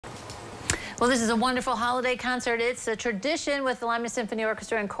Well, this is a wonderful holiday concert. It's a tradition with the Lima Symphony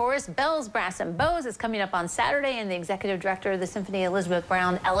Orchestra and Chorus. Bells, Brass, and Bows is coming up on Saturday, and the executive director of the Symphony, Elizabeth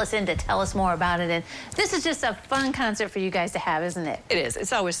Brown-Ellis, in to tell us more about it. And this is just a fun concert for you guys to have, isn't it? It is.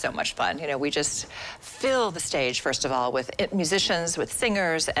 It's always so much fun. You know, we just fill the stage, first of all, with musicians, with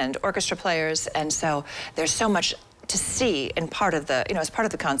singers and orchestra players, and so there's so much to see in part of the, as part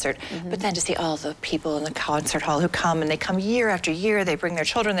of the concert, but then to see all the people in the concert hall who come, and they come year after year. They bring their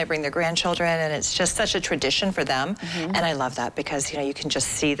children, they bring their grandchildren, and it's just such a tradition for them. And I love that because, you can just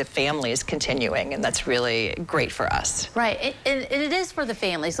see the families continuing, and that's really great for us. Right, and it is for the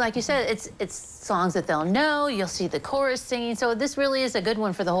families. Like you said, it's songs that they'll know. You'll see the chorus singing, so this really is a good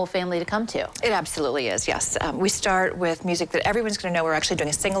one for the whole family to come to. It absolutely is, yes. We start with music that everyone's going to know. We're actually doing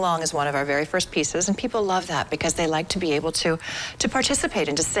a sing-along as one of our very first pieces, and people love that because they like to be able to participate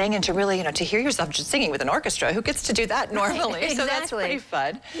and to sing and to really, to hear yourself just singing with an orchestra. Who gets to do that normally? Right, exactly. So that's pretty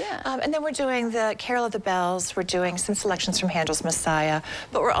fun. Yeah. And then we're doing the Carol of the Bells. We're doing some selections from Handel's Messiah,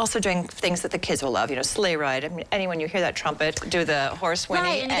 but we're also doing things that the kids will love. Sleigh ride. I mean, anyone you hear that trumpet do the horse whinny,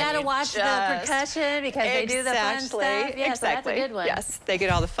 right, and you got to watch the percussion because they do the fun stuff. Yeah, so that's a good one. Yes, they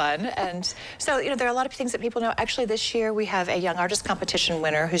get all the fun. And so, there are a lot of things that people know. Actually, this year we have a young artist competition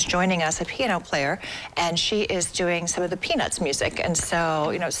winner who's joining us, a piano player, and she is doing some of the Peanuts music. And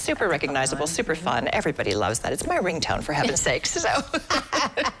so, super recognizable, super fun. Everybody loves that. It's my ringtone, for heaven's sakes. So.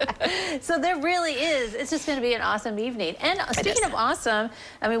 So there really is. It's just going to be an awesome evening. And speaking of awesome,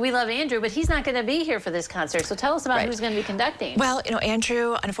 I mean, we love Andrew, but he's not going to be here for this concert. So tell us about who's going to be conducting. Well,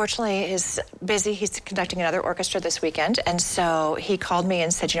 Andrew, unfortunately, is busy. He's conducting another orchestra this weekend. And so he called me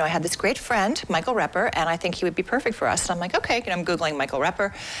and said, I had this great friend, Michael Repper, and I think he would be perfect for us. And I'm like, okay. I'm Googling Michael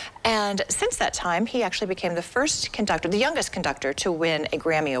Repper. And since that time, he actually became the first conductor, the youngest conductor, to win a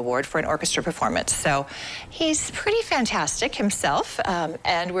Grammy Award for an orchestra performance. So he's pretty fantastic himself,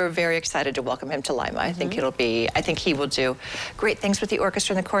 and we're very excited to welcome him to Lima. I think I think he will do great things with the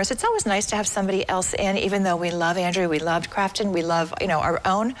orchestra and the chorus. It's always nice to have somebody else in, even though we love Andrew, we loved Crafton, we love, our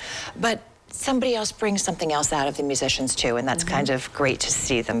own, but somebody else brings something else out of the musicians too, and that's kind of great to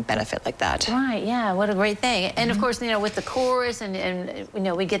see them benefit like that. Right, yeah, what a great thing. And of course, with the chorus and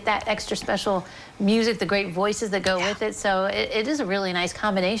we get that extra special music, the great voices that go with it, so it is a really nice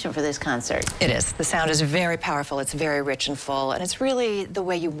combination for this concert. It is. The sound is very powerful, it's very rich and full, and it's really the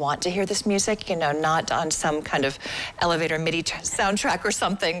way you want to hear this music, not on some kind of elevator MIDI soundtrack or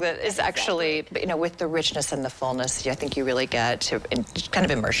something that is actually, with the richness and the fullness, I think you really get to kind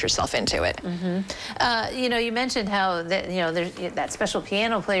of immerse yourself into it. You mentioned how that there's that special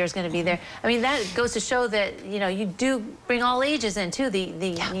piano player is going to be there. I mean, that goes to show that you do bring all ages in too.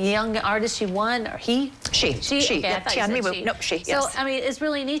 The young artist she won, or he? She. Okay, yeah, she. So I mean, it's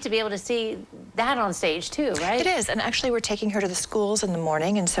really neat to be able to see that on stage too, right? It is, and actually we're taking her to the schools in the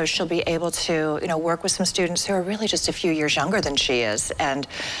morning, and so she'll be able to work with some students who are really just a few years younger than she is, and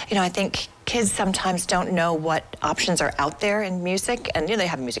I think kids sometimes don't know what options are out there in music, and they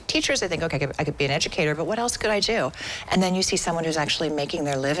have music teachers. They think, okay, I could be an educator, but what else could I do? And then you see someone who's actually making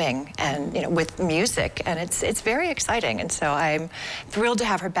their living and with music, and it's very exciting. And so I'm thrilled to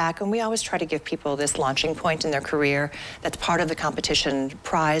have her back. And we always try to give people this launching point in their career. That's part of the competition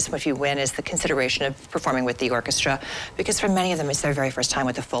prize. If you win, is the consideration of performing with the orchestra, because for many of them it's their very first time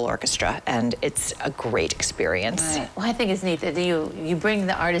with a full orchestra, and it's a great experience. Right. Well, I think it's neat that you bring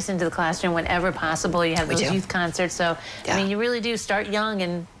the artists into the classroom whenever possible. You have those youth concerts, so I mean, you really do start young,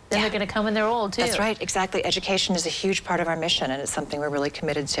 and then they're going to come when they're old too. That's right, exactly. Education is a huge part of our mission, and it's something we're really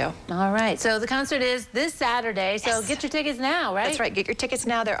committed to. All right, so the concert is this Saturday, so get your tickets now, right? That's right, get your tickets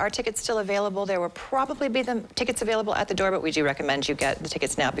now. There are tickets still available. There will probably be tickets available at the door, but we do recommend you get the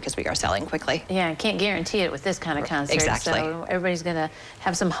tickets now because we are selling quickly. Yeah, I can't guarantee it with this kind of concert. Exactly. So everybody's going to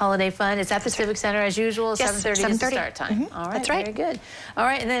have some holiday fun. It's at the Civic Center as usual. Yes, 7:30 is the start time. All right, that's right. Very good. All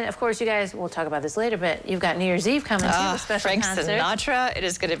right, and then of course you guys, we'll talk about this later, but you've got New Year's Eve coming too, a special Frank concert. Sinatra, it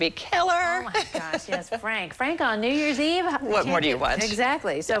is going to be killer. Oh my gosh, yes, Frank. Frank on New Year's Eve. What more do you want?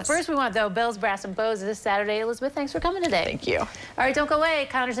 Exactly. So first we want, though, Bells, Brass, and Bows this Saturday. Elizabeth, thanks for coming today. Thank you. All right, don't go away.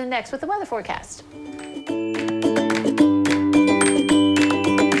 Connor's in next with the weather forecast.